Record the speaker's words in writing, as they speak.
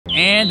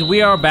And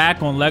we are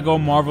back on Lego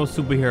Marvel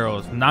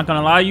Superheroes. I'm not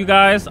gonna lie to you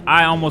guys,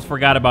 I almost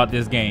forgot about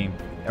this game.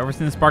 Ever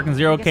since Sparking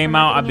Zero came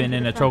out, I've been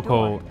in a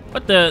chokehold.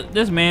 But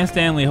this man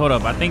Stanley, hold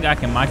up, I think I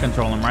can mind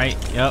control him, right?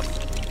 Yep.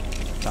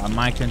 So I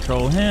mind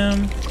control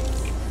him.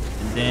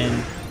 And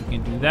then we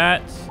can do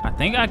that. I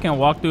think I can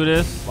walk through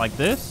this like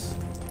this.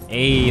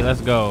 Hey,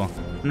 let's go.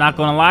 I'm not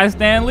gonna lie,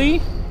 Stanley.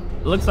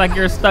 It looks like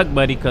you're stuck,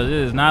 buddy, because it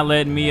is not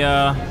letting me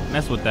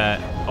mess with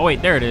that. Oh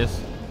wait, there it is.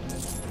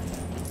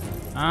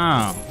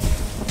 Oh.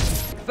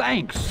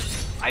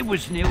 Thanks. I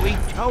was nearly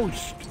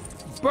toast.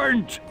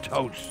 Burnt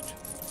toast.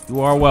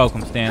 You are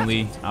welcome,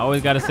 Stanley. I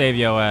always gotta save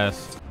your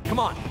ass. Come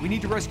on, we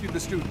need to rescue the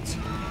students.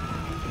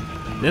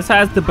 This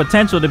has the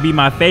potential to be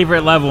my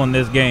favorite level in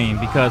this game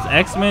because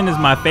X-Men is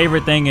my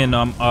favorite thing in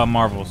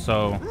Marvel.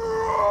 So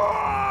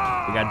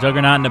we got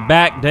Juggernaut in the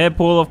back,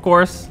 Deadpool, of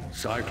course.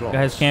 Cyclops.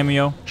 Got his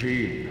cameo.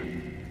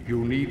 Jean,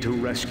 you need to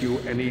rescue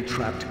any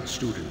trapped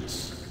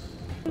students.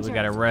 So we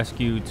gotta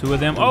rescue 2 of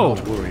them. Oh, I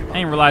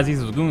didn't realize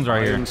these was goons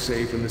right here.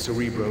 Safe in the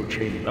Cerebro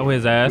chamber. Throw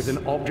his ass. With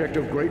an object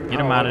of great Get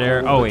him out of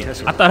there. Oh wait, I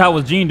thought that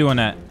was Jean doing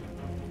that.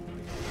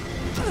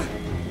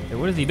 Hey,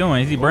 what is he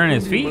doing? Is he burning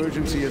his feet?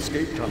 Emergency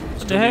escape tunnels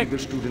what the heck? The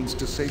students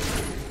to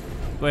safety.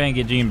 Go ahead and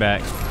get Jean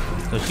back,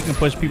 so she can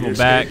push people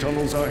back.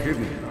 Tunnels are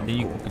hidden. Then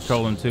you can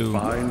control them too.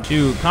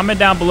 Shoot, comment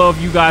down below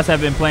if you guys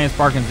have been playing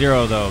Sparking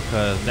Zero though,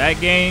 because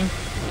that game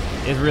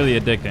is really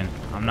addicting.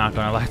 I'm not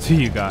gonna lie to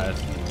you guys.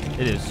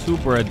 It is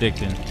super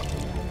addicting.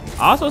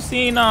 I also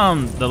seen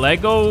the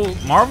Lego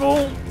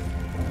Marvel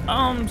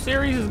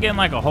series is getting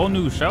like a whole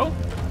new show.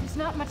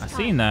 I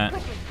seen that.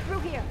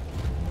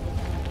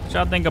 What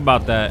y'all think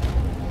about that?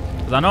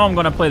 Because I know I'm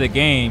gonna play the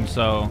game,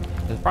 so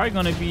it's probably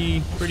gonna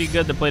be pretty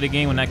good to play the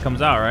game when that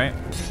comes out, right?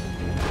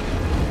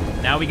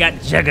 Now we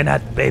got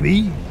Juggernaut,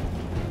 baby.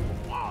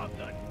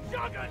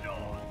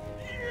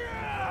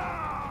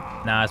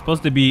 Nah, it's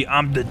supposed to be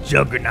I'm the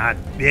Juggernaut,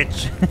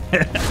 bitch.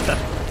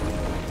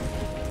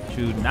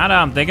 Shoot, now that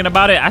I'm thinking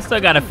about it, I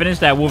still gotta finish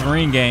that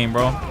Wolverine game,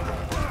 bro.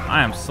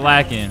 I am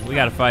slacking. We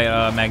gotta fight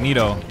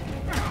Magneto.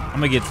 I'm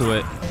gonna get to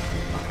it.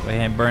 Go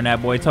ahead and burn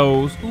that boy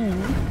toes. Ooh,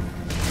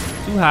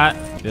 too hot.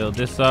 Build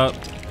this up.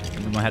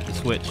 We're gonna have to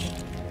switch.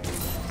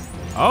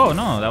 Oh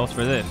no, that was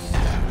for this.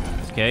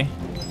 Okay,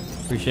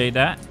 appreciate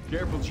that.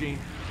 Careful, Gene.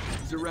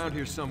 He's around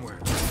here somewhere.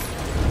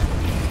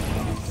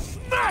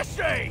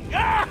 Smashing!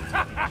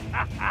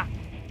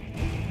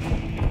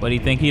 What do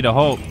you think he the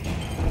Hulk?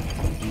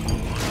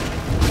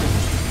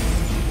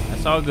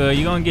 It's all good.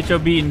 You're gonna get your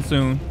beating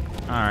soon.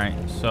 Alright,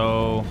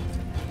 so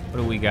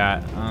what do we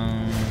got?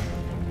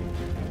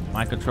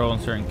 My control on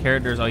certain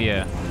characters. Oh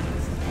yeah.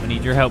 We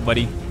need your help,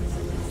 buddy.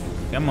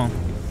 Come on.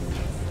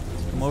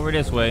 Come over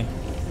this way.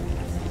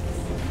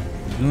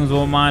 Goons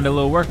won't mind a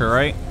little worker,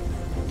 right?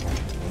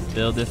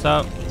 Build this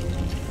up.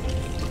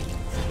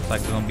 Looks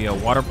like there's gonna be a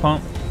water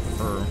pump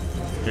or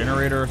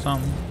generator or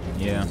something.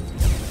 Yeah.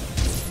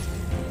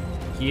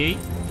 Key.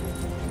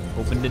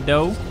 Open the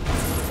door.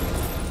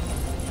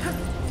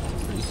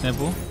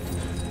 Simple.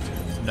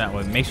 That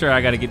way. Make sure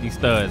I gotta get these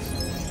studs.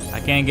 I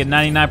can't get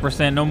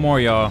 99% no more,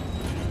 y'all.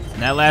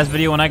 In that last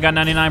video when I got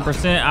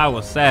 99%, I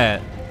was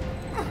sad.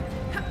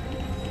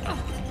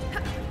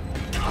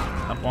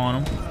 Up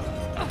on them.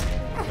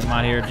 Come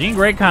out here. Jean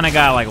Grey kind of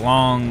got like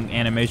long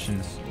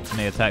animations when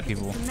they attack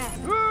people.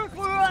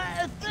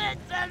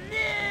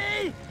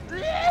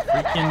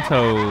 Freaking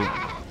Toad.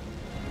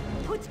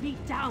 Put me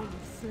down,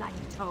 slimy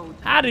Toad.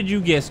 How did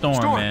you get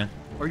Storm, man?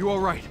 Are you all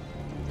right?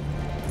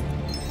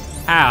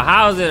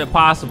 How is it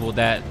possible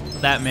that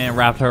that man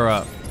wrapped her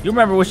up? You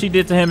remember what she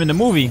did to him in the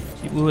movie?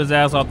 She blew his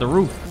ass off the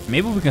roof.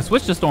 Maybe we can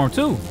switch to Storm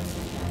too.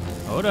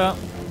 Hold up.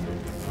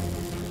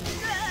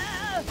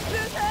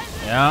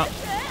 Yeah.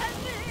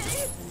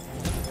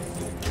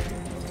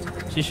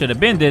 She should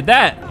have been did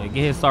that. Yeah,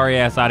 get his sorry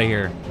ass out of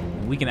here.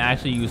 We can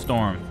actually use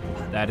Storm.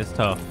 That is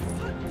tough.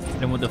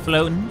 Then with the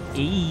floating,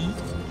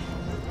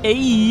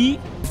 we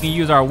can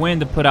use our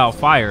wind to put out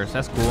fires.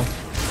 That's cool.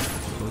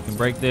 So we can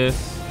break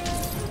this.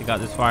 We got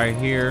this fire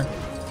here,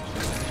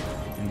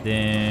 and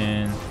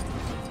then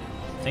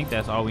I think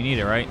that's all we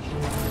needed, right?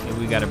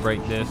 Maybe we gotta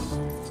break this.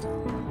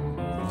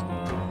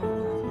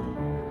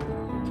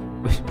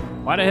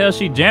 Why the hell is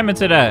she jamming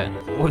to that?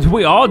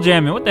 We all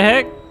jamming. What the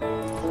heck?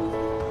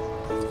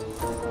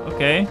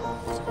 Okay,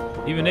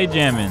 even they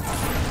jamming.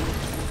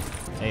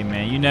 Hey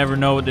man, you never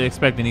know what to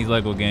expect in these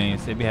Lego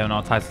games. They be having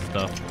all types of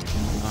stuff.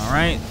 All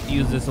right,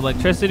 use this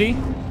electricity.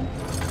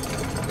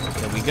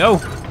 There we go.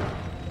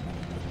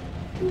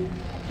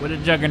 Where the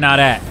Juggernaut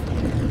at?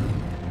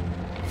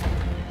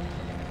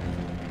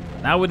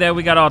 Now with that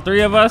we got all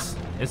 3 of us,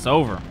 it's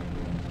over.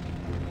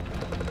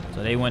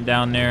 So they went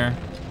down there.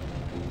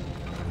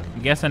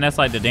 I'm guessing that's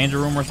like the danger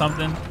room or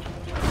something.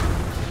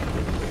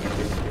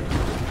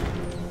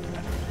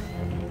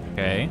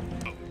 Okay.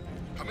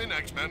 Come in,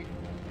 X-Men.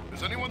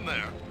 Is anyone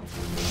there?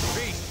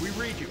 V, we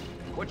read you.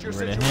 What's your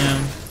Get rid of situation?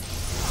 him.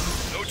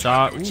 No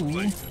Shot. time to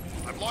explain.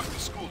 I've locked the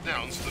school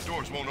down so the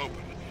doors won't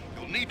open.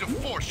 You'll need to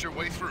force your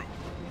way through.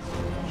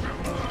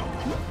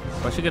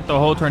 But she get the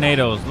whole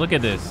tornadoes. Look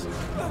at this.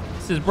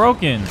 This is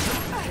broken.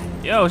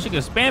 Yo, she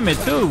can spam it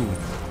too.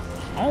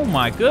 Oh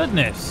my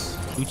goodness.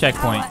 New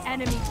checkpoint. Our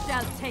enemy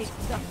shall take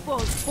the full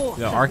force.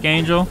 We got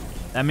Archangel.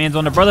 That man's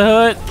on the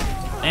Brotherhood.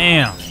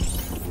 Damn.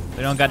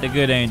 We don't got the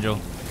good angel.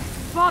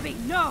 Bobby,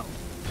 no.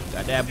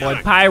 Got that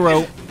boy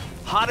Pyro.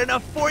 Hot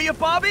enough for you,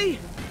 Bobby?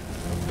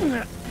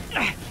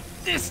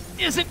 This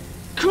isn't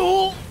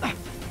cool.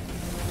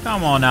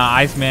 Come on now,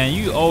 Iceman.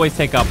 You always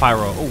take out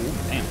Pyro.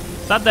 Oh, damn.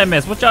 Stop that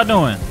mess. What y'all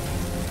doing?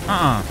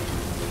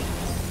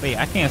 Wait,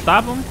 I can't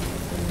stop him?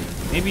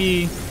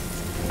 Maybe...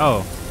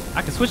 Oh,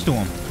 I can switch to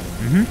him.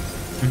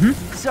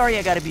 Sorry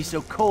I gotta be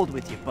so cold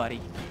with you, buddy.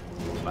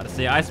 About to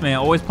say, Iceman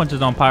always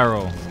punches on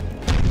Pyro.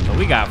 So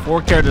we got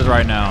 4 characters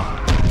right now.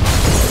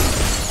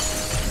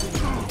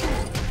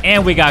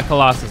 And we got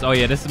Colossus. Oh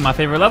yeah, this is my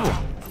favorite level.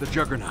 The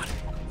Juggernaut.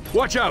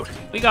 Watch out!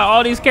 We got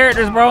all these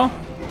characters, bro.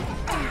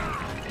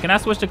 Can I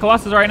switch to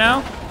Colossus right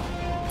now?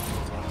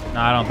 No,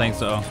 I don't think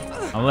so.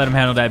 I'm gonna let him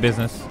handle that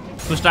business.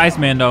 Switch to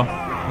Iceman though.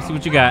 Let's see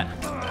what you got.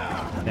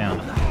 Damn.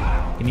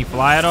 Can he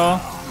fly at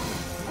all?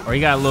 Or he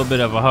got a little bit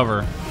of a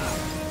hover.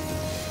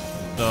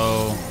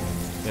 So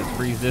let's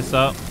freeze this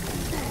up.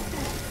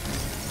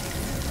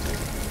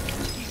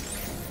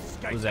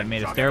 What was that?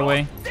 Made a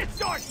stairway?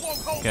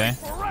 Okay.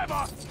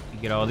 You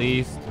get all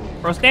these.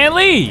 Bro, Stan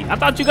Lee! I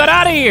thought you got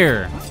out of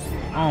here!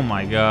 Oh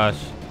my gosh.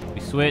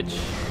 We switch.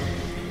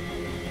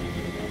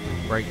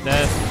 Break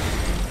that.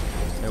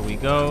 There we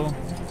go.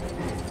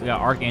 We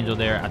got Archangel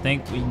there. I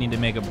think we need to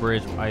make a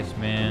bridge with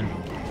Iceman.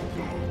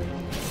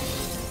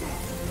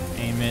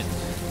 Aim it.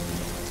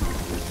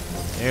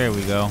 There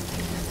we go.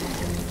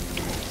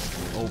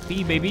 OP,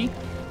 baby.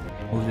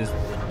 Move this.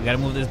 We gotta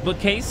move this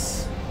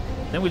bookcase.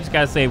 Then we just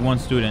gotta save 1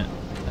 student.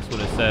 That's what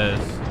it says.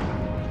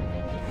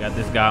 Got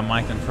this guy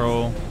mind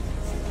control.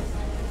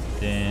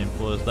 Then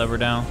pull this lever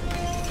down.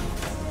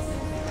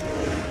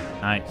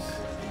 Nice.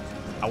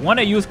 I want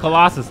to use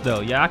Colossus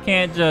though. Yeah, I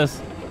can't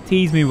just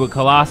tease me with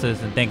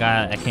Colossus and think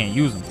I can't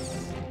use him.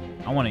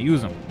 I want to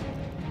use him.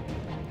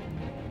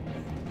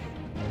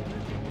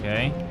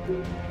 Okay.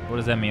 What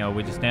does that mean? Oh,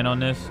 we just stand on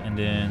this and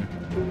then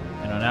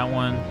and on that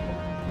one.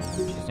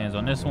 She stands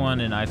on this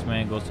one and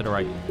Iceman goes to the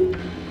right.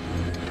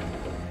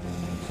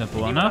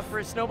 Simple enough. For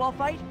a snowball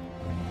fight?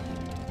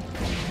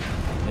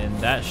 And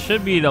that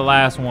should be the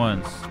last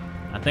ones.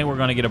 I think we're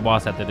gonna get a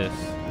boss after this.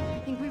 I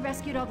think we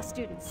rescued all the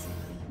students.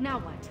 Now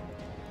what?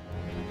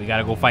 We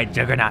gotta go fight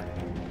Juggernaut.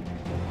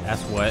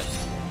 That's what.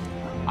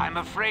 I'm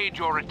afraid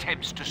your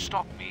attempts to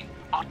stop me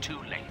are too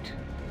late.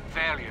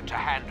 Failure to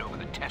hand over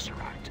the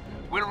Tesseract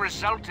will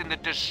result in the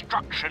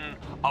destruction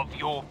of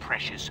your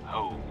precious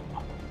home.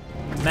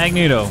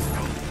 Magneto.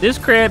 This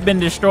crib been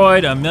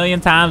destroyed a million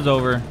times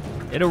over.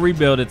 It'll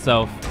rebuild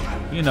itself.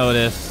 You know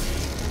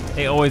this.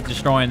 They always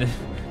destroying the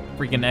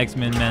freaking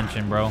X-Men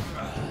mansion, bro.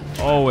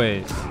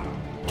 Always. So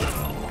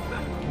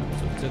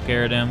we took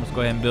care of them. Let's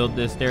go ahead and build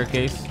this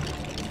staircase.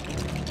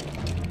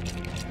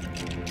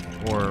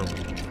 Or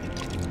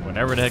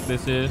whatever the heck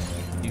this is.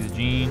 Use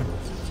Gene.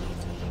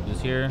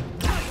 Just here.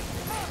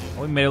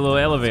 Oh, we made a little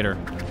elevator.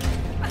 Go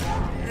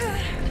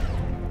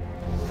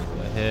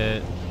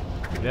ahead.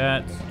 Do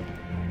that.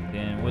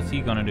 Then what's he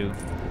gonna do?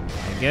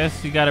 I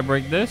guess you gotta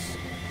break this.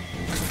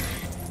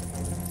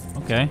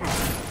 Okay.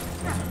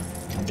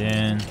 And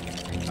then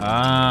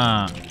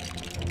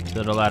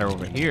build a ladder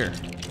over here.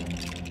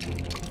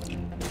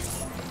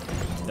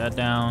 Put that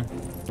down.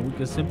 So we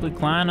can simply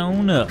climb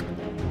on up.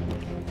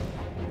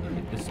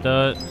 Get the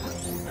stud.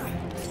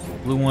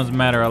 Blue ones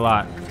matter a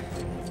lot.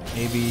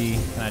 Maybe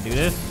can I do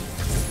this?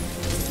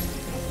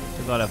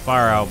 Took all that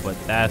fire out, but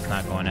that's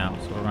not going out.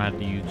 So we're gonna have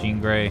to use Jean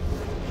Grey.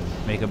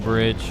 Make a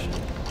bridge.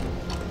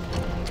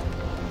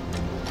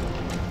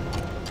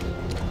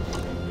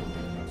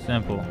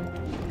 Simple.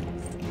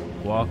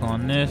 Walk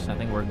on this. I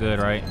think we're good,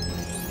 right?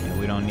 Yeah,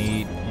 we don't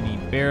need any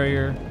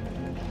barrier.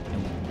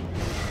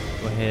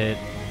 Go ahead.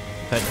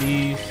 Cut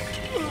these.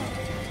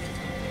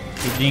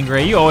 Hey, Jean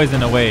Grey, you always in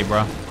the way,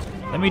 bro.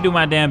 Let me do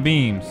my damn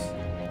beams.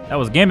 That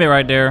was Gambit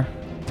right there.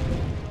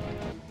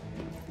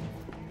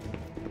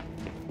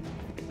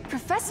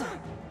 Professor!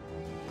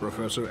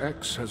 Professor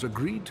X has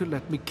agreed to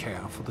let me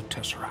care for the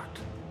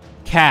Tesseract.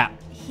 Cap.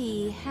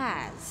 He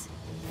has.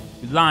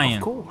 You lying.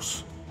 Of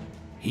course.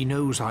 He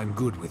knows I'm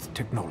good with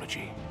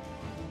technology.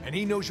 And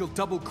he knows you'll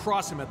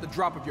double-cross him at the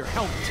drop of your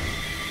helmet.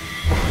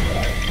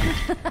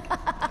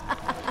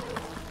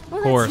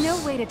 Well, course. that's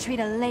no way to treat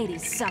a lady,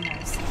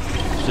 Summers.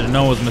 Should have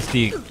known it was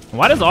Mystique.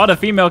 Why does all the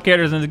female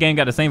characters in this game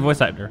got the same voice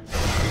actor?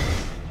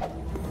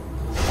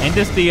 Ain't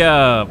this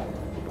the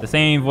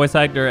same voice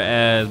actor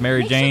as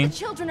Mary Jane? Make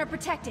sure the children are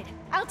protected.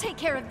 I'll take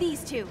care of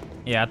these two.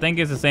 Yeah, I think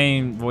it's the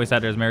same voice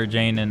actor as Mary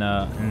Jane in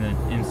the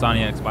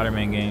Insomniac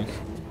Spider-Man games.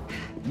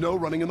 No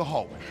running in the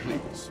hallway,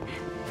 please.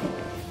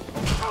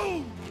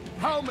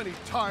 How many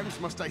times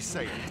must I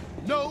say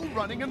it? No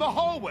running in the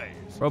hallways!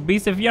 Bro,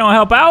 Beast, if you don't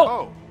help out,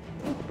 Oh,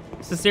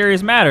 it's a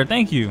serious matter.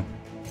 Thank you.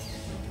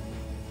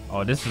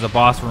 Oh, this is a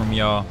boss room,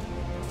 y'all.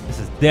 This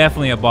is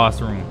definitely a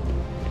boss room.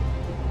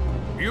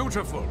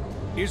 Beautiful,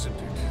 isn't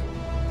it?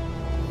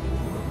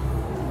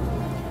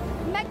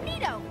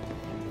 Magneto!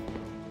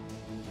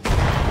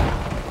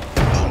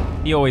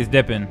 He always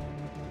dipping.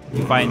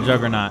 He fighting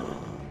Juggernaut.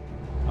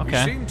 We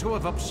Okay. seem to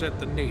have upset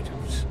the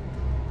natives.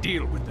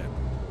 Deal with them.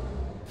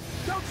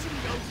 Don't you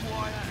know who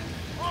I am?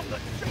 I'm the...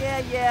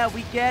 Yeah,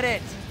 we get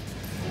it.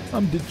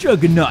 I'm the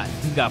Juggernaut.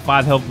 He's got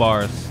 5 health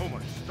bars. So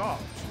much stars.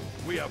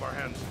 We have our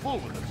hands full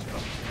with this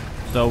stuff.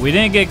 So we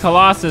didn't get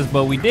Colossus,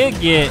 but we did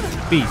get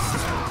Beast.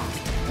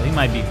 So he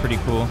might be pretty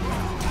cool.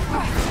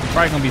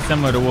 Probably gonna be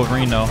similar to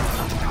Wolverine though.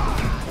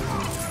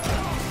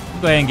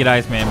 Go ahead and get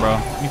Iceman, bro.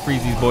 Let me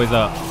freeze these boys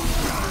up.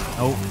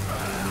 Oh,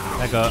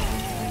 back up.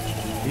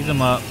 Freeze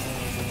them up.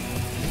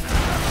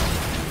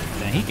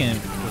 Then he can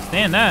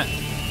withstand that.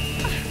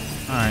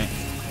 All right.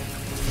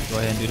 Go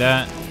ahead and do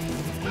that.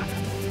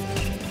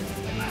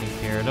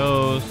 Take care of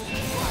those.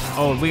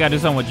 Oh, we gotta do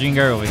something with Jean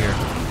Grey over here.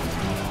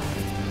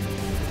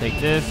 Take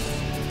this.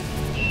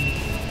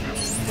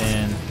 And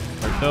then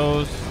break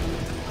those.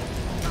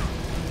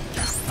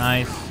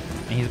 Nice.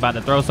 And he's about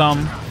to throw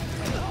something.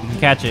 You can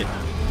catch it.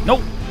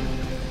 Nope.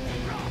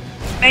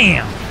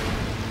 Bam.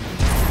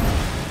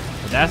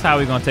 But that's how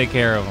we're gonna take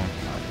care of him.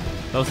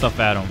 Throw stuff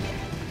at him.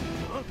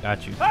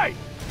 Got you. Hey!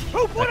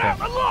 Who put Okay. out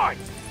the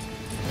lights?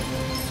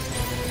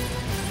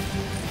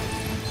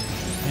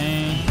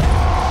 Okay.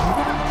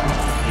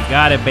 We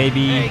got it,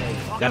 baby.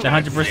 Got the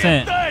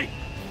 100%.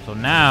 So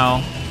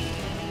now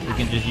we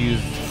can just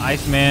use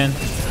Iceman,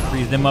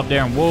 freeze them up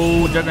there, and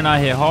whoa, Juggernaut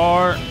hit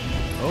hard.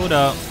 Hold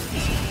up.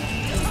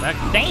 Back.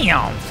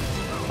 Damn.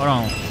 Hold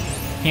on.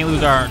 Can't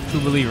lose our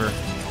True Believer.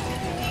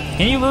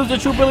 Can you lose the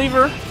True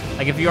Believer?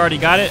 Like if you already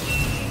got it?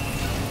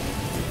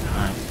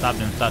 Alright, stop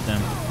them, stop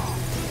them.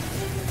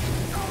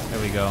 There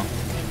we go.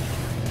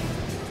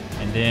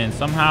 And then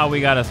somehow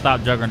we gotta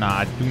stop Juggernaut.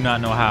 I do not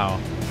know how.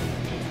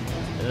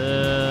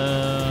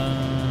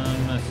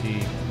 Let's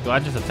see. Do I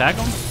just attack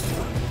him?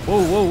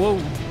 Whoa, whoa, whoa.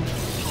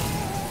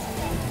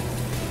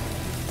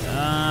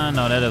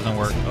 No, that doesn't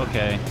work.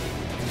 Okay.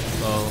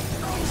 So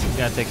we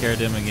gotta take care of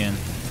them again.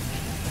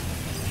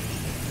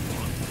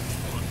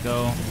 Let's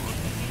go.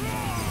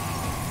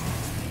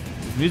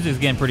 Music's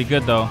getting pretty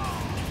good though.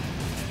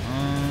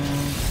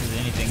 Is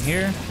there anything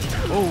here?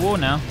 Whoa, whoa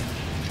now.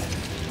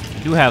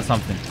 We do have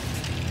something.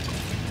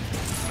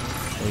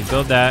 So we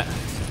build that.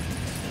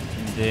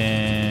 And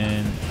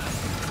then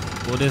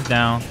pull this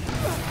down.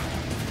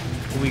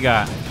 What we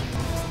got?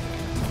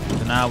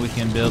 So now we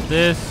can build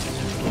this.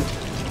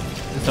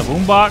 This a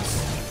boombox.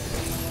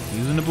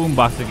 Using the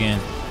boombox again.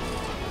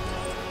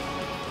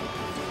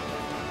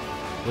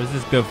 What is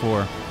this good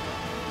for?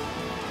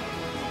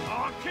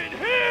 I can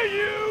hear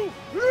you!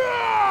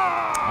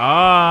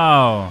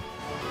 Oh,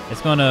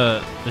 it's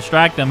gonna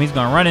distract him. He's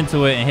gonna run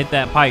into it and hit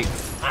that pipe.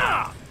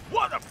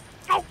 What a...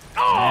 Oh,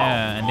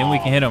 Yeah, and then we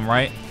can hit him,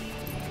 right?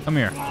 Come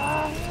here.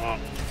 I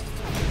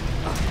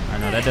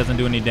know that doesn't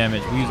do any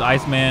damage. We use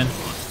Iceman,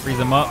 freeze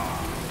him up.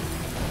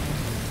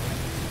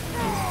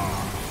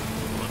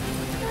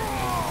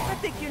 I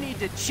think you need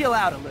to chill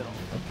out a little.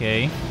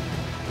 Okay,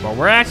 but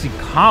we're actually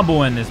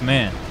comboing this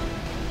man.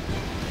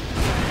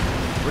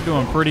 We're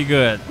doing pretty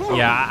good.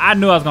 Yeah, I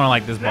knew I was gonna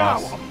like this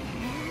boss.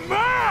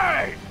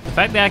 The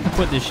fact that I can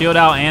put the shield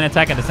out and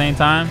attack at the same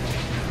time,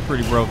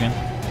 pretty broken.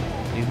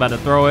 He's about to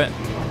throw it.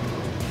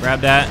 Grab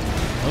that.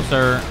 No,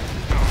 sir.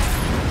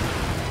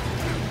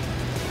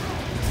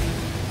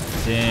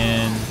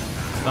 Then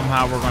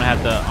somehow we're gonna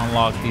have to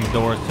unlock these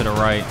doors to the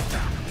right.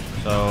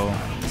 So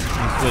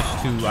we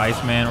switch to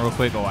Iceman real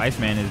quick. Oh,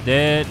 Iceman is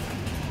dead.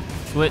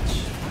 Switch.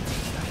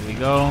 Here we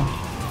go.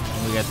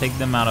 And we gotta take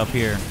them out up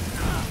here.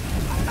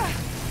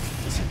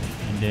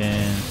 And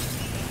then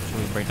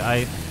we break the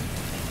ice.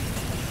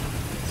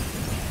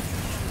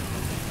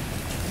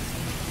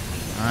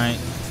 Alright,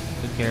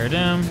 took care of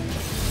them.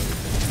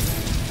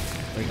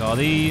 Break all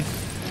these.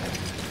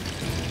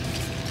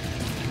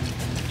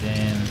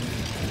 Then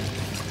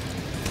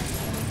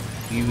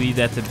you leave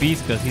that to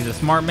Beast because he's a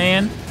smart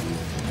man.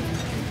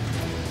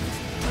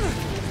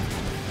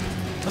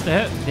 What the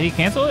heck? Did he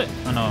cancel it?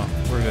 Oh no,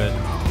 we're good.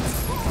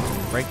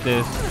 Break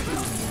this.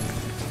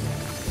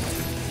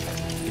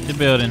 Get the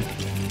building.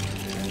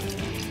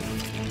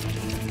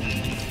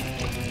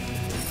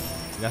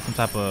 We got some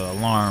type of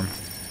alarm.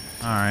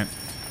 Alright.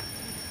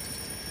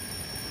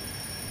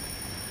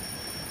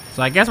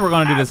 So I guess we're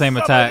gonna do the same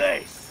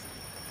attack.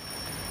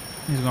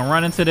 He's gonna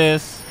run into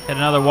this, hit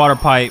another water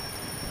pipe,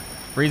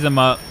 freeze him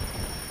up,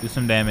 do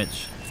some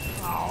damage.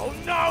 Oh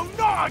no,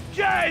 not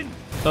again!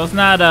 So it's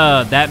not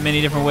that many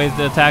different ways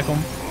to attack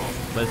him,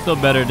 but it's still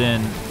better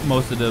than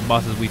most of the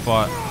bosses we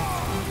fought.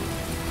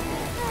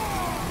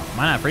 Am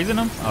I not freezing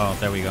him? Oh,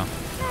 there we go.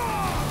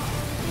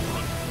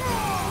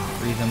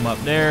 Freeze him up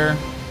there.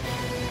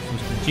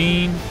 Switch to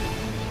Jean.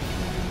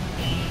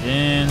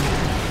 Then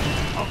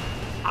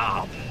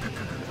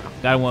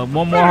got one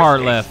more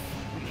heart left.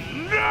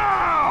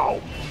 No!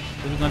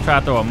 Who's gonna try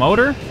to throw a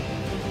motor?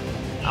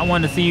 I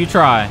wanted to see you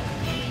try.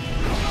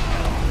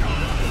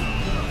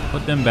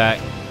 Put them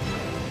back.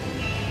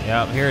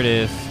 Yep, here it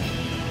is.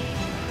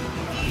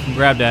 You can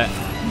grab that.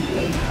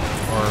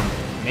 Or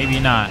maybe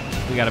not.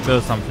 We gotta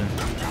build something.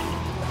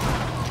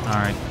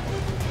 Alright.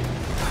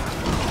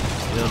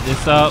 Build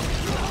this up.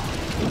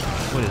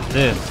 What is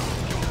this?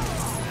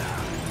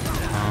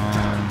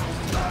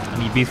 I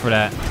need beef for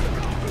that.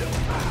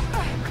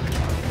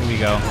 Here we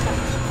go.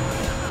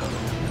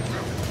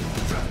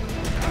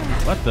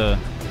 What the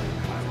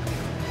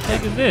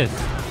heck is this?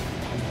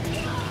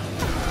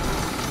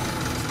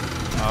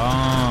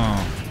 Oh.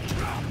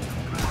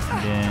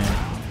 And then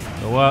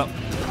go up.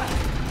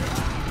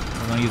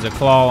 We're gonna use a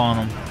claw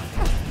on him.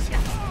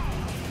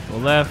 Go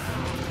left.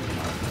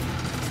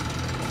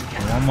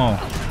 And one more.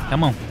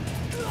 Come on.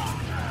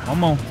 One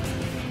more.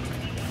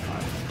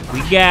 We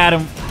got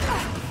him.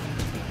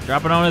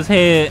 Drop it on his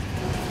head.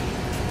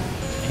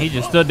 And he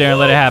just stood there and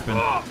let it happen.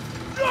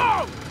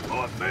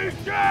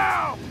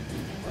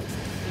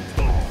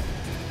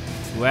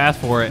 Who asked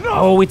for it?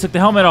 Oh, we took the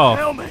helmet off.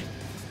 Helmet.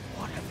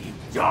 What have you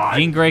done?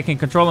 Jean Grey can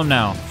control him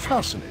now.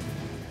 Fascinating.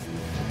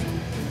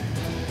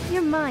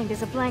 Your mind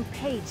is a blank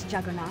page,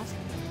 Juggernaut.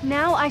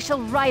 Now I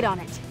shall write on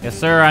it. Yes,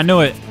 sir. I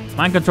knew it.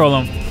 Mind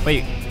control him.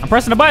 Wait, I'm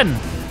pressing the button.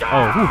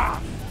 Oh,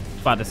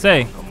 whew. About to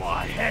say.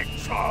 My head,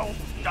 Charles.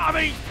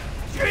 Dummy.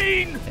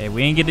 Jean. Hey,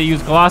 we ain't get to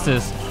use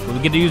Colossus, but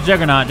we get to use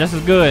Juggernaut just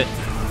as good.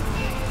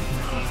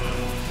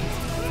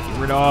 Get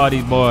rid of all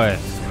these boys.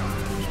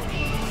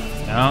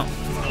 No.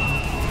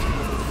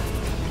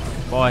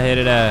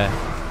 Ball-headed ass.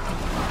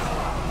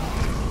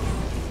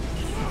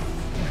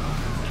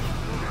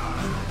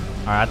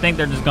 Alright, I think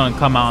they're just gonna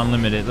come out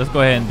unlimited. Let's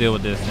go ahead and deal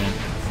with this then.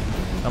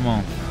 Come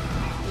on.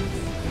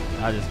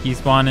 I'll just keep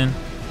spawning.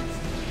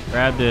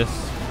 Grab this.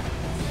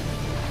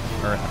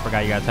 Or I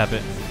forgot you gotta tap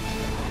it.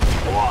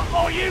 What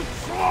are you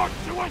trying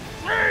to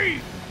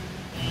achieve?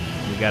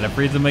 We gotta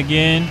freeze him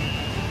again.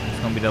 It's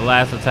gonna be the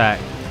last attack.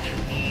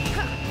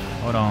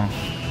 Hold on.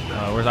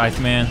 Where's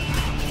Iceman?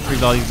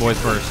 Freeze all these boys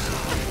first.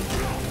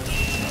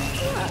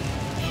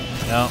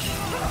 Yep.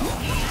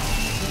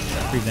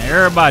 Freezing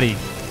everybody.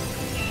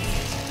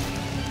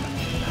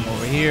 Come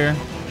over here.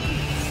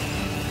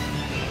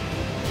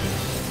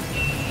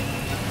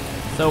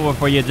 It's over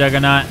for you,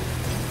 Juggernaut.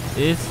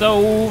 It's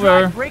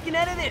over. Breaking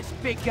out of this,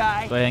 big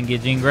guy. Go ahead and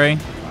get Jean Grey.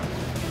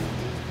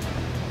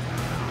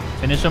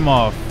 Finish him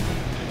off.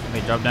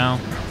 Wait, drop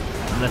down.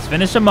 Let's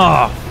finish him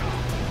off.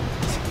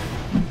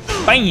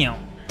 Bam!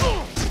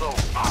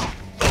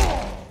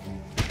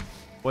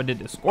 What did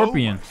the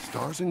scorpion? Oh,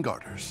 stars and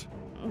garters.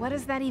 What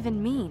does that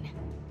even mean?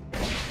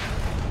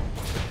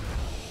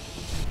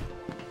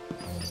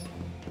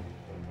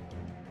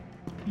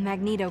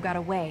 Magneto got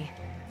away.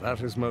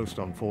 That is most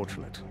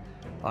unfortunate.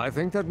 I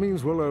think that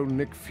means we'll owe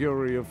Nick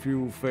Fury a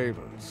few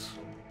favors.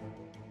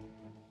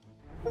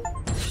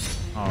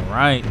 All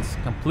right,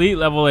 complete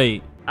level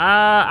 8.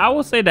 I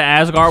will say the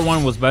Asgard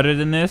one was better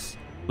than this,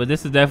 but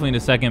this is definitely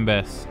the second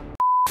best.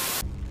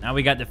 Now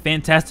we got the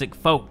Fantastic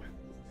Foe.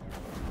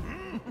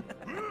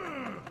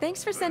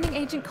 Thanks for sending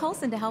Agent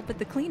Coulson to help with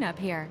the cleanup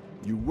here.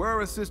 You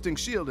were assisting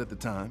S.H.I.E.L.D. at the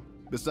time.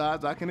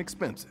 Besides, I can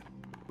expense it.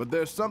 But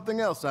there's something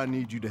else I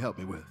need you to help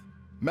me with.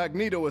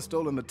 Magneto has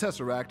stolen the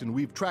Tesseract and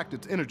we've tracked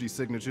its energy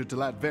signature to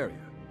Latveria.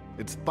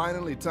 It's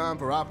finally time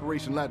for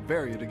Operation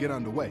Latveria to get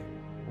underway.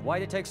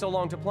 Why'd it take so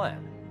long to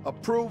plan?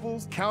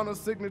 Approvals,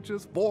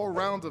 counter-signatures, 4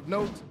 rounds of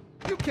notes.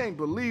 You can't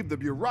believe the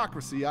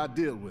bureaucracy I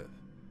deal with.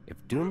 If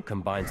Doom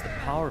combines the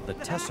power of the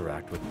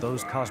Tesseract with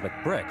those cosmic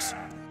bricks...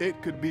 It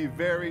could be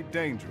very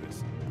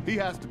dangerous. He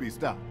has to be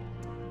stopped.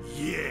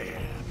 Yeah,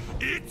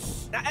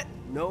 it's...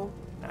 no,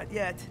 not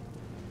yet.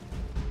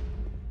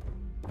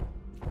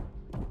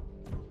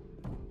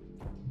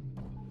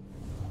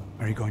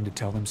 Are you going to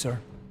tell them, sir?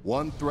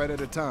 One threat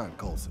at a time,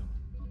 Coulson.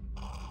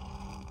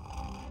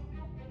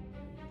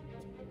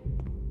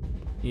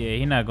 Yeah,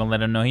 he's not gonna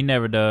let him know. He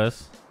never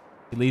does.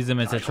 He leads them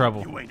into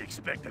trouble. You ain't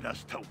expected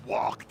us to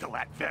walk to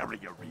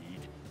Latveria,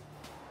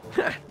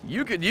 Reed.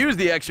 You could use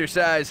the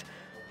exercise.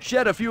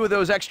 Shed a few of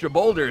those extra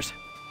boulders.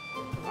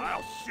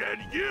 I'll shed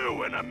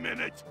you in a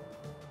minute.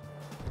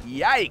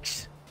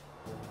 Yikes.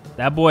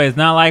 That boy is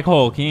not like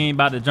Hulk. He ain't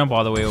about to jump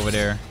all the way over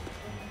there.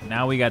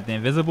 Now we got the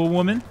Invisible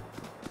Woman.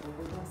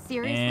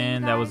 Seriously,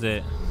 And you that guys? was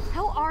it.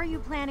 How are you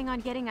planning on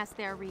getting us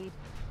there, Reed?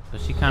 So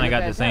she kind of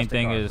got the same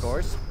thing as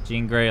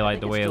Jean Grey, like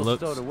the way it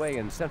looks. Stowed away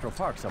in Central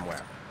Park somewhere.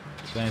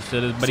 Going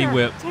to his buddy Sure,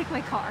 whip. take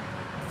my car.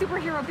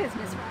 Superhero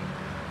business,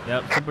 right?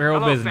 Yep, superhero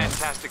Hello, business.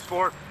 Fantastic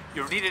Four.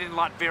 You're needed in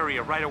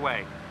Latveria right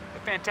away.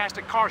 The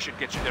Fantastic car should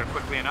get you there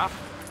quickly enough.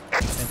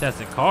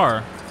 Fantastic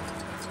car?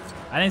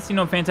 I didn't see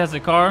no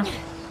fantastic car.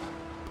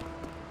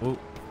 Ooh.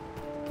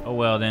 Oh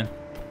well then.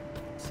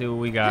 Let's see what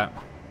we got.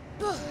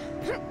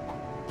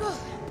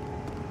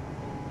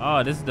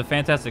 Oh, this is the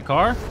fantastic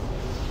car?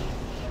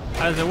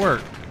 How does it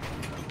work?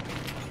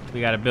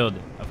 We gotta build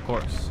it, of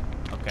course.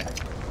 Okay.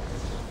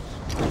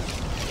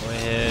 Go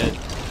ahead.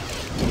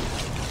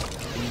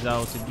 Put these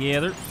all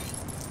together.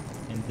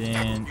 And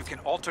then... You can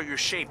alter your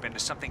shape into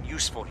something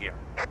useful here.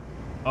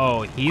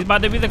 Oh, he's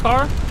about to be the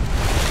car?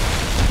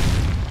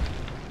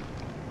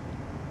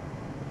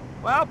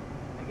 Well,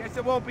 I guess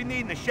I won't be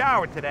needing a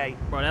shower today.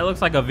 Bro, that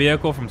looks like a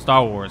vehicle from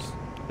Star Wars.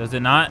 Does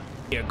it not?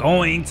 You're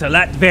going to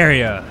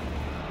Latveria,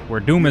 where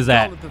Doom is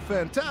at. Call it the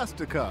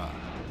Fantastica.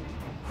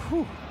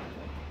 Whew.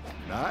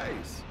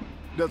 Nice.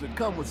 Does it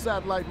come with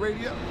satellite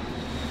radio?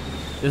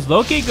 This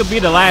low-key could be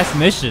the last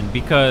mission,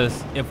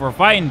 because if we're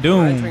fighting We're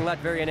Doom, entering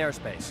Latverian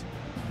airspace.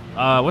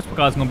 what's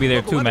gonna be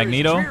there too,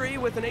 Magneto? Dreary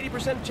with an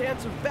 80%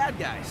 chance of bad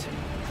guys.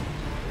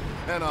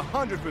 And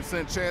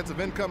 100% chance of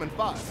incoming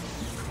fire.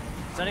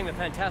 Setting the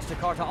Fantastic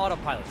Car to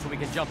autopilot so we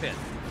can jump in.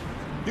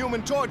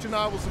 Human Torch and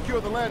I will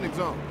secure the landing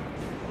zone.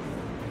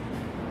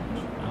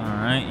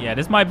 Alright, yeah,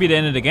 this might be the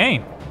end of the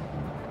game.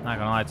 Not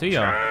gonna lie to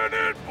y'all.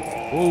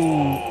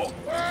 Ooh.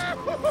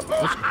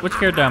 Which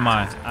character am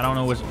I? I don't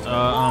know which,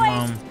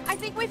 I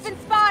think we've been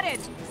spotted.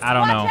 I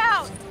don't know. Watch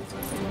out.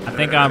 I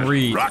think I'm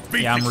Reed.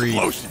 Yeah, I'm Reed.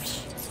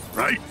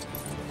 Right?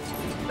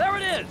 There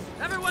it is.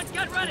 Everyone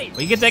get ready.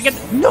 You get that,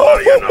 No!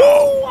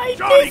 I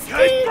Johnny missed came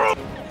it! from...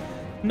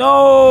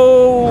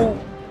 No!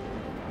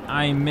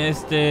 I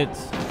missed it.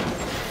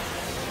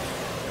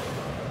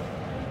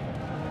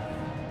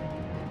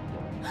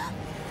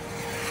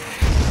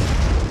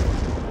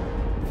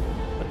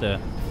 What the?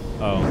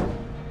 Oh.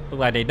 Look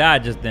like they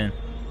died just then.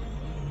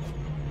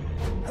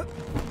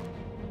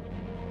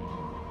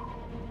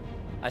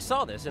 I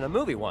saw this in a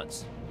movie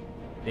once.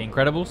 The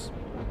Incredibles?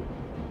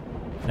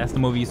 That's the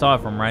movie you saw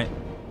it from, right?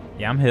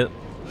 Yeah, I'm hip.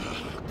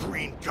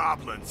 Green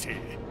Goblin's here.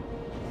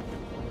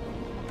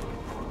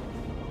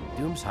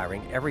 Doom's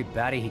hiring every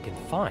baddie he can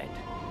find.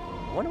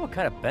 I wonder what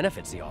kind of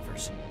benefits he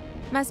offers.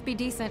 Must be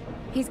decent.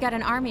 He's got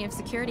an army of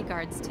security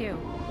guards, too.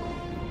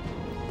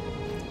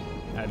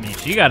 I mean,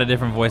 she got a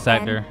different voice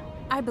actor. And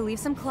I believe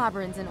some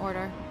clobberin's in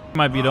order.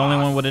 Might be the only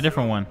one with a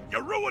different one.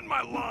 You ruined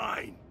my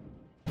line.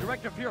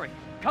 Director Fury,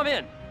 come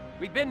in.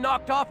 We've been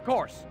knocked off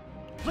course.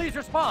 Please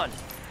respond.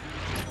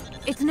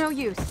 It's no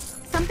use.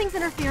 Something's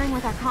interfering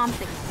with our comm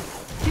signal.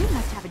 Doom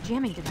must have a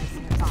jamming device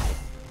nearby.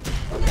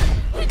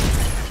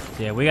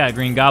 Yeah, we got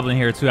Green Goblin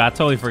here too. I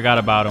totally forgot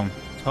about him.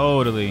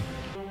 Totally.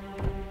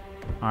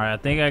 All right, I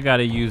think I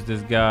gotta use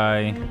this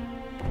guy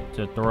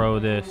to throw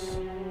this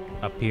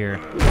up here.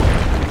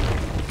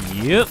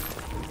 Yep.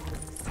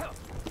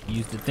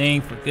 Use the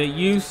thing for good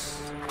use.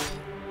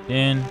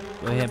 Then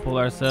go ahead and pull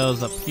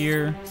ourselves up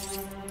here.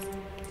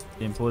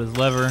 Then pull this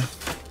lever.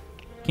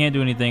 Can't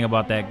do anything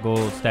about that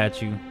gold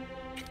statue.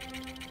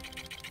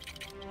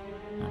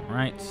 All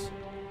right.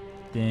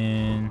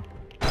 Then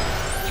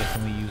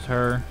guessing we use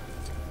her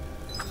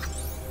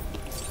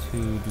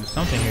to do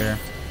something here.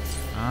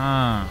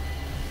 Ah.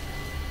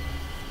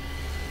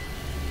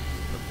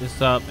 Put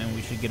this up and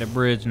we should get a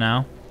bridge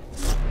now.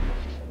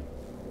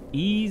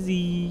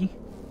 Easy.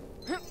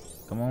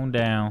 Come on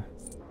down.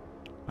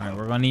 All right,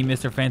 we're gonna need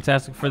Mr.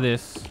 Fantastic for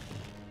this.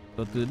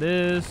 Go through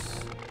this,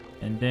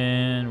 and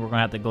then we're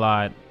gonna have to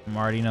glide. I'm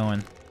already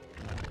knowing.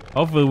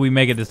 Hopefully we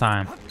make it this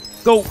time.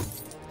 Go.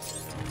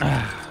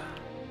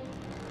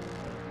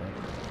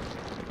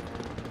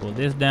 Pull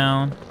this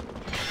down,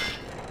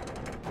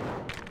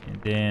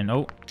 and then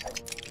we're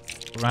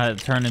gonna have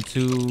to turn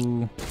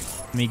into.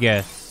 Let me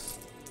guess.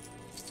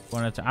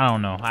 I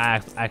don't know.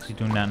 I actually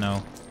do not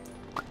know.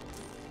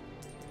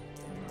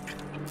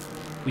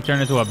 We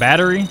turn into a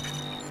battery?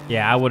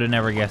 Yeah, I would have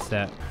never guessed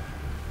that.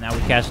 Now we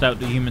cashed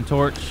out the Human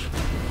Torch.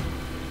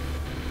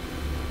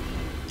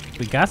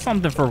 We got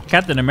something for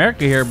Captain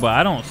America here, but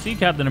I don't see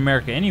Captain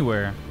America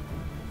anywhere.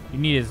 You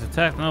need his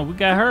attack. No, we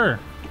got her.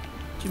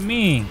 What you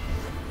mean?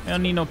 We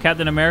don't need no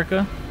Captain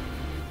America.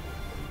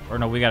 Or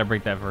no, we gotta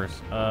break that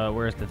first.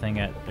 Where's the thing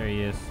at? There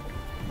he is.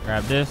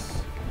 Grab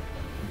this.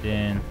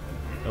 Then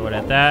throw it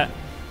at that.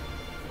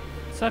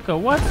 Sucker,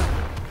 what?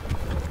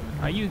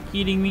 Are you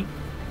kidding me?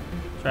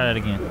 Try that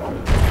again.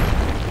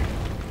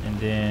 And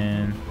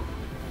then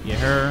get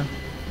her.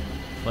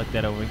 Select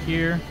that over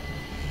here.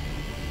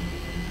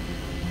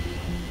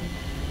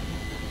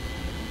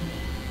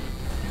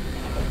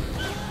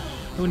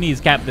 Who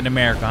needs Captain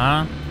America,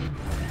 huh?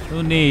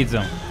 Who needs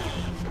him?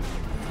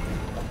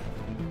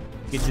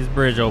 Get this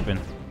bridge open.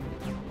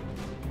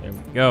 There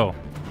we go.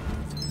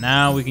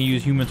 Now we can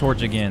use Human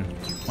Torch again.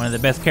 One of the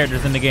best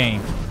characters in the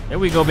game. There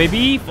we go,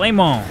 baby.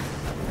 Flame on.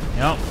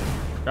 Yep.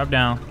 Drop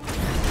down.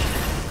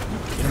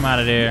 Get him out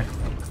of there.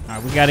 All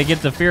right, we got to get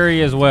to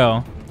Fury as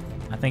well.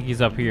 I think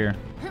he's up here.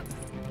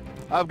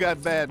 I've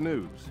got bad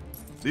news.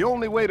 The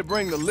only way to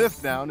bring the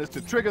lift down is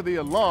to trigger the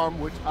alarm,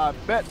 which I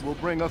bet will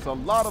bring us a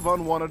lot of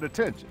unwanted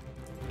attention.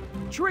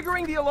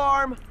 Triggering the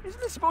alarm? Isn't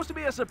this supposed to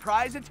be a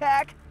surprise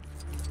attack?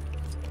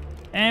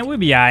 And we'll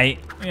be alright.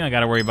 We don't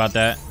got to worry about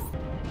that.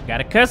 Got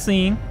a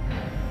cutscene.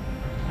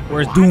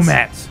 Where's Doom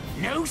at?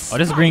 No, oh,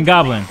 this is Green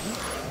Goblin.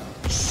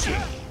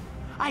 Shit.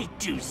 I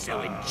do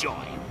so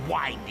enjoy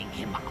winding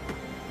him up.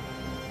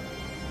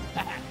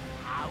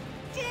 How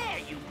dare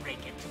you break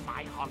into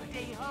my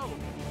holiday home?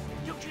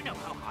 Don't you know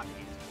how hard it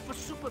is for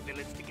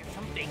supervillains to get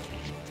some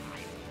vacation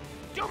time?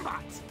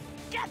 Doombots,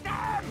 get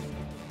them!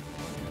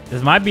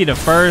 This might be the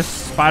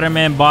first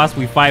Spider-Man boss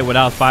we fight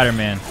without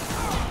Spider-Man.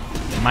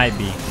 It might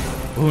be.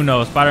 Who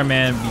knows?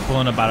 Spider-Man be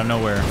pulling up out of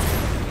nowhere.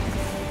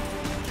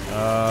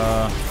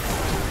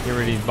 Get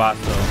rid of these bots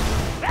though.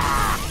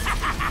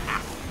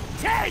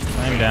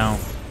 Slam down.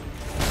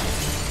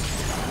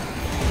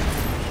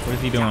 What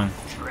is he doing?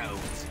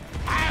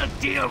 I'll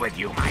deal with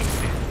you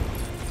myself.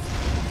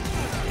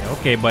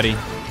 Okay, buddy. Go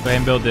ahead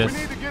and build this. We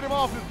need to get him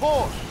off his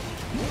horse.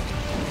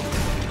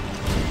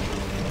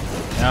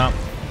 Yep.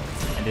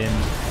 And then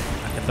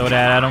I can throw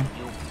that at him.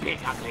 Big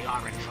ugly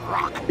orange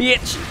rock.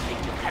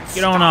 Bitch!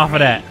 Get on off of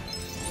that.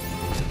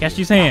 Catch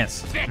these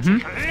hands.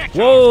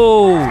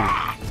 Whoa!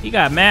 He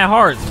got mad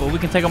hearts, but we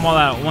can take them all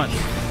out at once.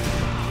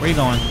 Where you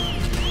going?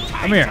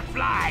 Come here.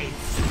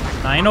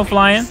 Nah, ain't no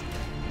flying.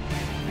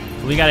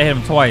 We gotta hit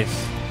him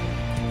twice.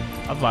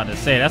 I was about to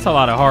say, that's a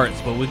lot of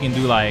hearts, but we can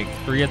do like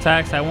 3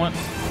 attacks at once.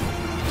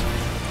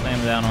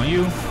 Slam down on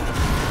you.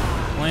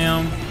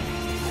 Slam.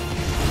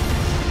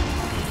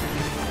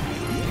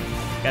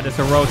 Got this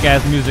heroic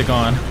ass music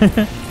on.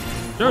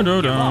 Dun,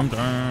 dun, dun,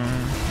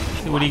 dun.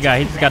 See what he got.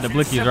 He just got the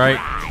blickies, right?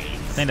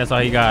 I think that's all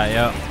he got.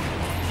 Yep.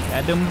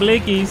 Got them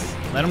blickies.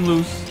 Let him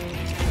loose.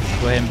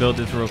 Go ahead and build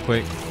this real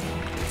quick.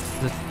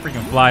 This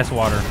freaking fly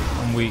swatter.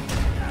 I'm weak.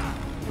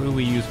 What do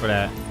we use for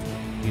that?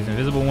 Use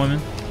invisible woman.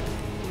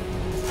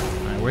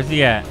 Alright, where's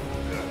he at?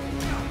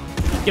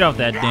 Get off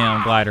that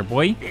damn glider,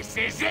 boy. This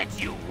is it,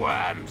 you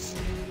worms.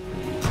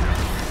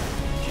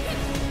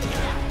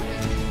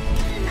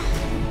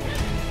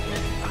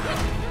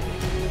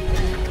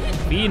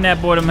 Beating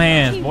that boy them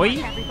hands, boy.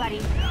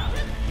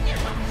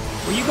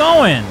 Where you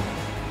going?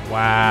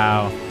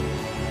 Wow.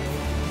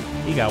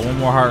 He got one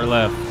more heart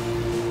left.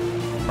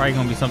 Probably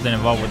gonna be something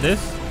involved with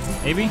this.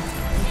 Maybe?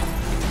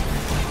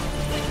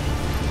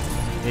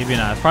 Maybe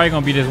not. It's probably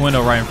gonna be this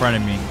window right in front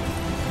of me.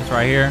 This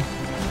right here.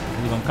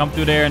 We're gonna come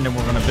through there and then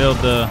we're gonna build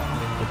the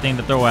thing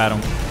to throw at him.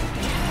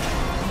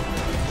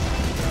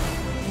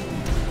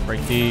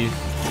 Break these.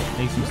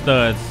 Need some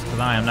studs, because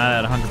I am not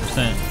at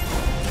 100%.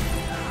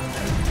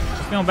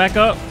 Just gonna back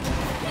up.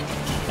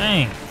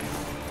 Dang.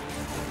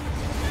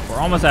 We're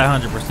almost at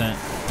 100%.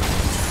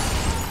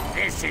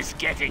 This is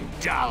getting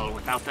dull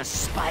without the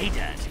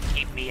spider to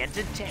keep me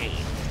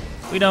entertained.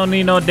 We don't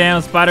need no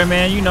damn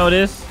Spider-Man, you know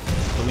this.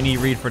 But we need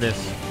Reed for this.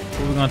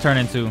 What are we gonna turn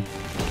into?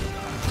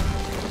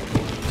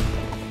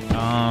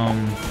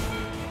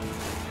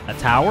 A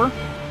tower?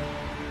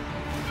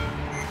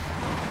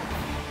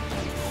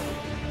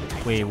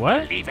 Wait,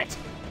 what? Leave it.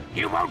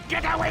 You won't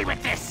get away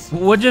with this.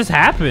 What just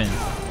happened?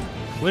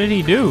 What did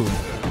he do?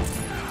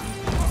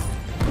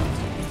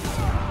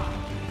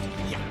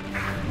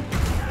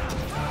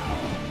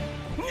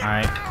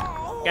 Alright.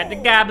 Got the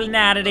goblin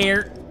out of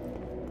there.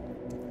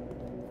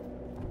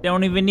 They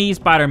don't even need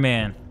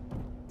Spider-Man.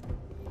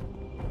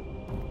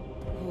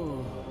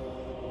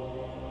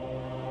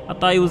 I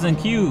thought he was in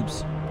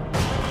cubes.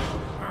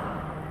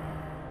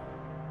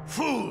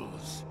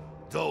 Fools!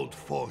 Don't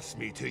force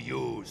me to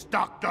use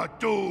Dr.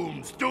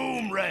 Doom's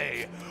Doom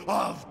Ray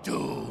of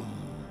Doom.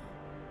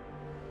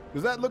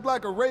 Does that look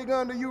like a ray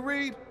gun to you,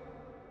 Reed?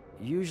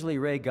 Usually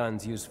ray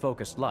guns use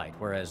focused light,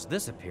 whereas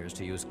this appears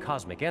to use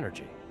cosmic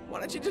energy.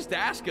 Why don't you just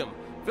ask him?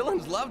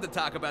 Villains love to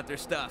talk about their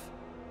stuff.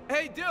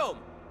 Hey, Doom,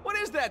 what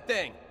is that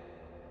thing?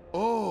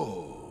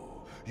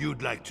 Oh,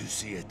 you'd like to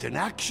see it in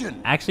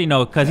action? Actually,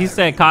 no, because he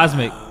said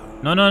cosmic.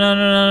 No,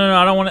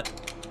 I don't want it.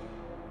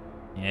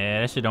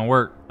 Yeah, that shit don't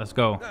work. Let's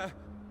go.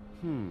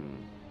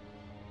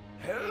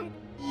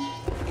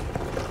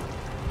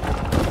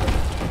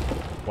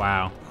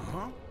 Wow.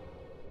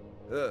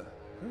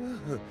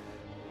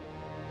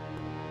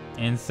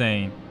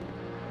 Insane.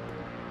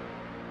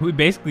 We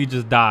basically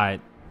just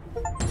died.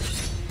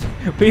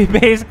 We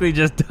basically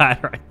just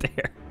died right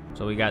there.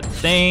 So we got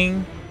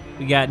Thing.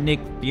 We got Nick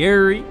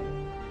Fury.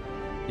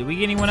 Did we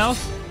get anyone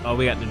else? Oh,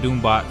 we got the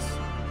Doom bots.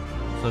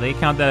 So they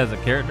count that as a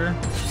character.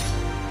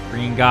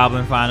 Green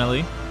Goblin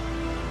finally.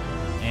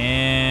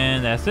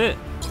 And that's it.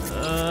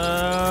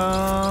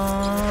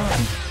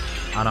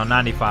 I don't know,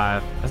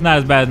 95. That's not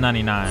as bad as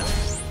 99.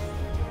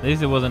 At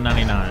least it wasn't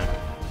 99.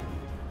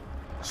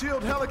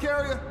 Shield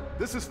helicarrier,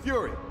 this is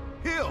Fury.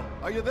 Hill,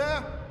 are you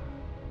there?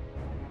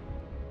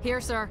 Here,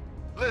 sir.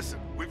 Listen,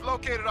 we've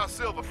located our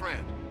Silver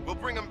friend. We'll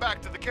bring him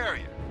back to the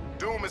carrier.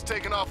 Doom is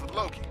taking off with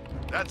Loki.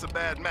 That's a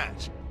bad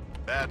match.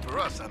 Bad for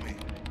us, I mean.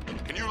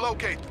 Can you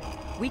locate them?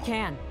 We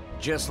can.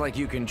 Just like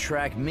you can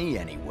track me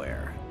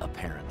anywhere,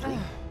 apparently.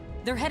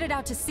 They're headed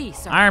out to sea,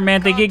 sir. Iron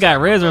Man think he got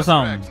Riz or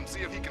something. And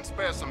see if he can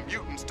spare some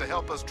mutants to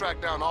help us track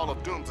down all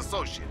of Doom's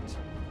associates.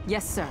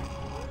 Yes, sir.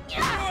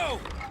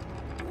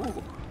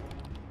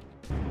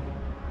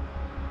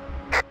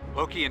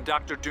 Loki and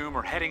Dr. Doom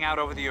are heading out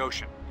over the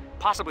ocean,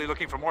 possibly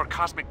looking for more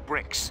cosmic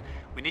bricks.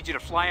 We need you to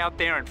fly out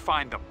there and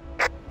find them.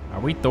 Are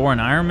we Thor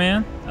and Iron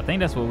Man? I think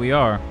that's what we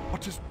are.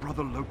 What is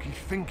Brother Loki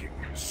thinking,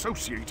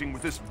 associating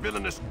with this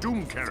villainous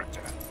Doom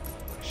character?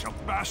 I shall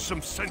bash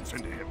some sense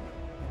into him.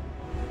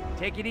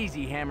 Take it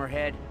easy,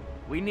 Hammerhead.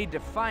 We need to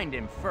find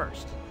him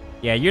first.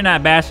 Yeah, you're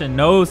not bashing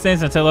no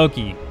sense into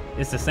Loki.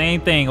 It's the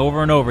same thing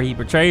over and over. He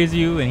betrays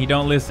you and he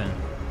don't listen.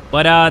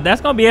 But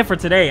that's gonna be it for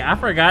today. I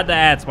forgot to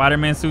add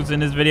Spider-Man suits in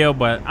this video,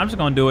 but I'm just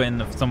gonna do it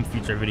in some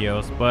future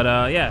videos.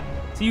 But yeah,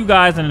 see you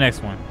guys in the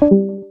next one.